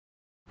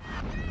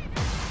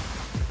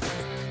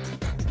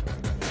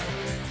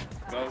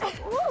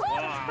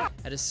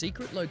At a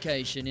secret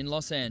location in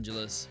Los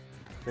Angeles,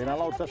 Stay down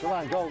low, touch the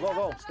line, go, go,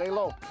 go, stay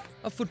low.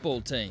 a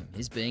football team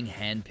is being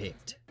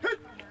handpicked.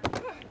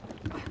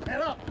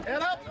 Head up,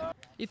 head up!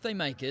 If they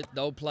make it,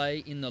 they'll play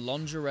in the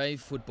Lingerie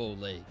Football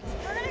League.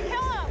 We're gonna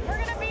kill them,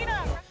 we're gonna beat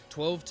them.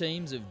 12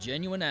 teams of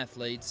genuine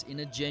athletes in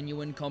a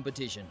genuine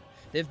competition.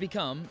 They've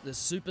become the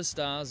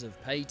superstars of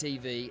pay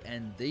TV,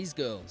 and these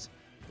girls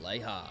play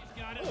hard.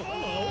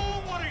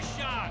 Oh, what a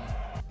shot!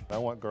 I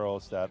want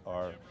girls that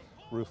are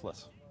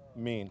ruthless,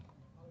 mean,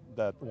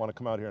 that want to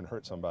come out here and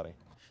hurt somebody.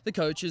 The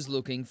coach is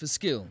looking for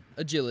skill,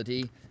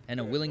 agility,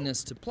 and a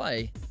willingness to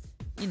play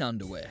in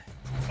underwear.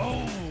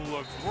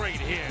 Oh, a great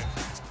hit.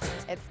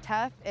 It's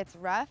tough, it's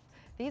rough.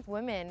 These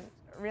women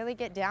really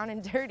get down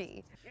and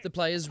dirty. The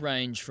players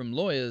range from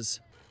lawyers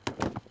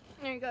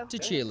There you go. to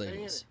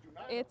cheerleaders.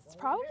 It's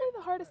probably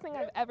the hardest thing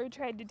I've ever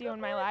tried to do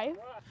in my life.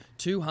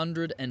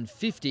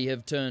 250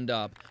 have turned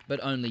up, but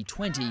only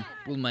 20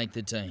 will make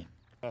the team.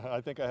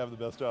 I think I have the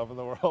best job in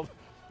the world.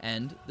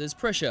 And there's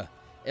pressure.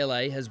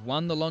 LA has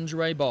won the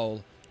Lingerie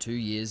Bowl 2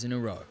 years in a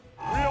row.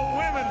 Real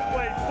women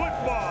play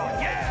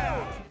football,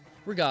 yeah!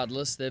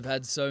 Regardless, they've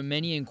had so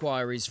many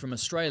inquiries from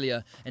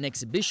Australia, an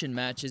exhibition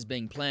match is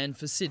being planned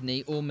for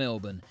Sydney or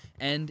Melbourne.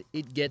 And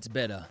it gets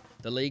better.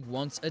 The league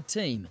wants a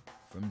team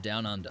from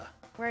down under.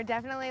 We're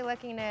definitely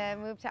looking to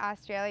move to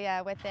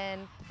Australia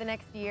within the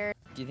next year.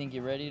 Do you think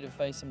you're ready to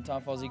face some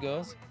tough Aussie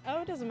girls?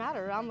 Oh, it doesn't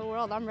matter. Around the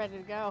world, I'm ready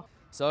to go.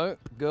 So,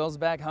 girls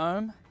back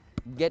home,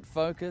 get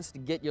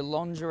focused, get your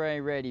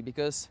lingerie ready,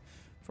 because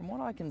from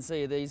what I can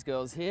see of these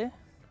girls here,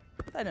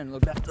 they don't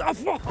look that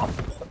tough.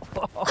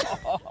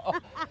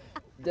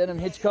 Denham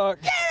Hitchcock,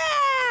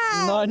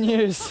 9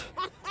 News,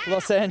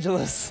 Los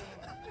Angeles.